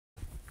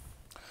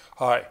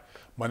Hi,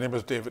 my name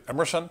is David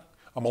Emerson.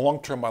 I'm a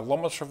long-term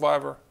myeloma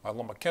survivor,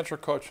 myeloma cancer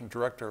coach, and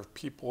director of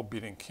People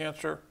Beating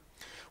Cancer.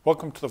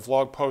 Welcome to the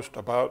vlog post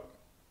about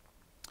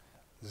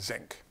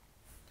zinc.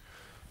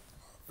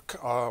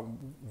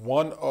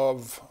 One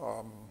of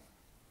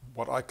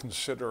what I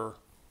consider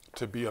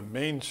to be a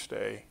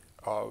mainstay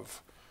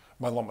of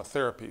myeloma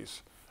therapies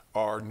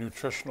are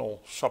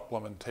nutritional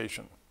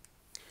supplementation.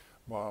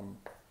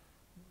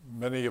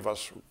 Many of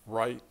us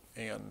write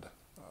and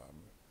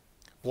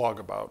blog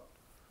about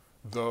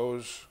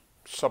those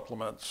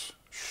supplements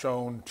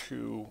shown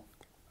to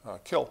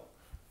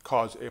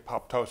cause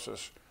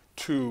apoptosis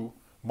to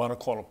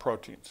monoclonal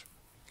proteins,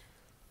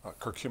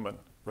 curcumin,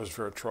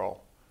 resveratrol,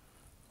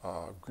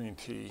 green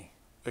tea,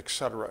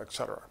 etc.,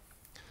 etc.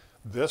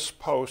 This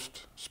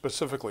post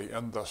specifically,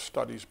 and the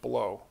studies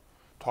below,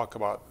 talk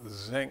about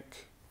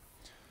zinc.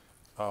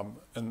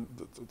 And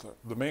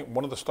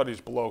one of the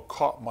studies below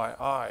caught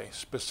my eye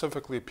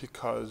specifically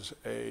because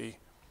a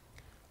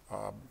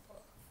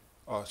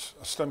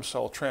stem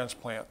cell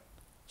transplant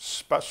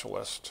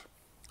specialist,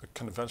 a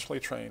conventionally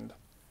trained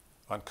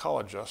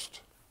oncologist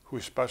who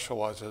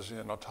specializes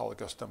in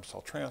autologous stem cell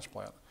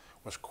transplant,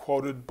 was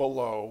quoted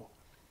below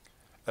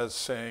as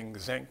saying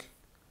zinc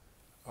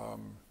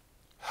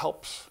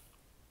helps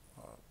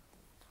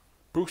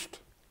boost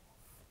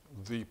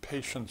the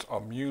patient's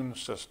immune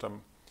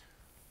system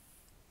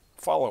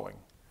following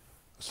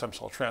a stem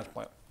cell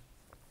transplant.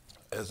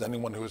 As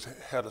anyone who has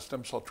had a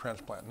stem cell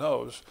transplant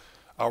knows,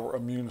 our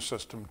immune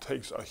system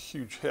takes a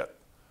huge hit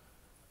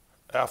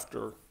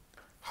after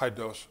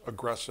high-dose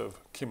aggressive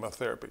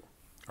chemotherapy.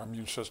 Our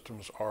immune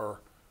systems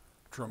are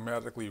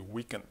dramatically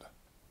weakened.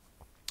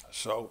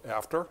 So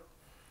after,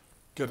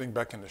 getting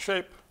back into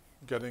shape,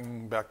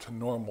 getting back to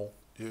normal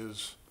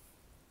is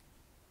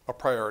a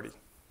priority.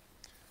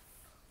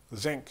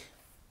 Zinc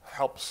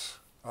helps,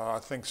 I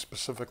think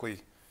specifically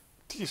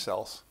T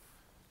cells,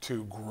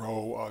 to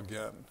grow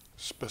again.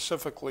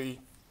 Specifically,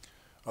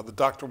 the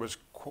doctor was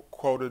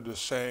quoted as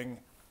saying,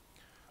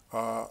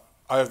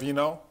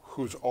 Iovino,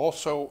 who's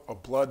also a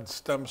blood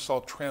stem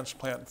cell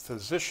transplant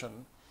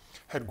physician,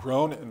 had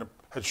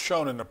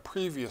shown in a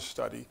previous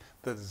study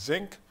that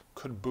zinc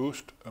could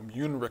boost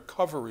immune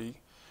recovery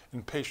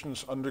in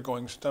patients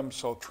undergoing stem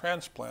cell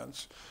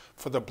transplants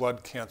for the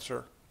blood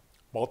cancer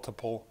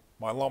multiple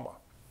myeloma.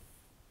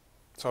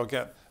 So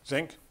again,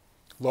 zinc,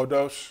 low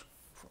dose,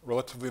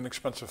 relatively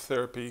inexpensive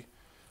therapy,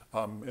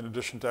 in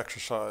addition to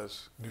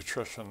exercise,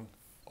 nutrition,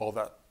 all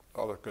that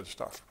other good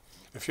stuff.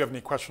 If you have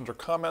any questions or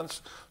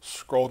comments,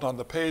 scroll down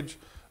the page,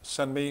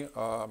 send me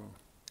a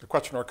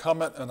question or a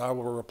comment, and I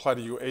will reply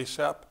to you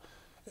ASAP.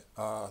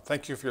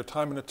 Thank you for your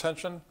time and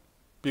attention.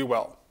 Be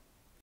well.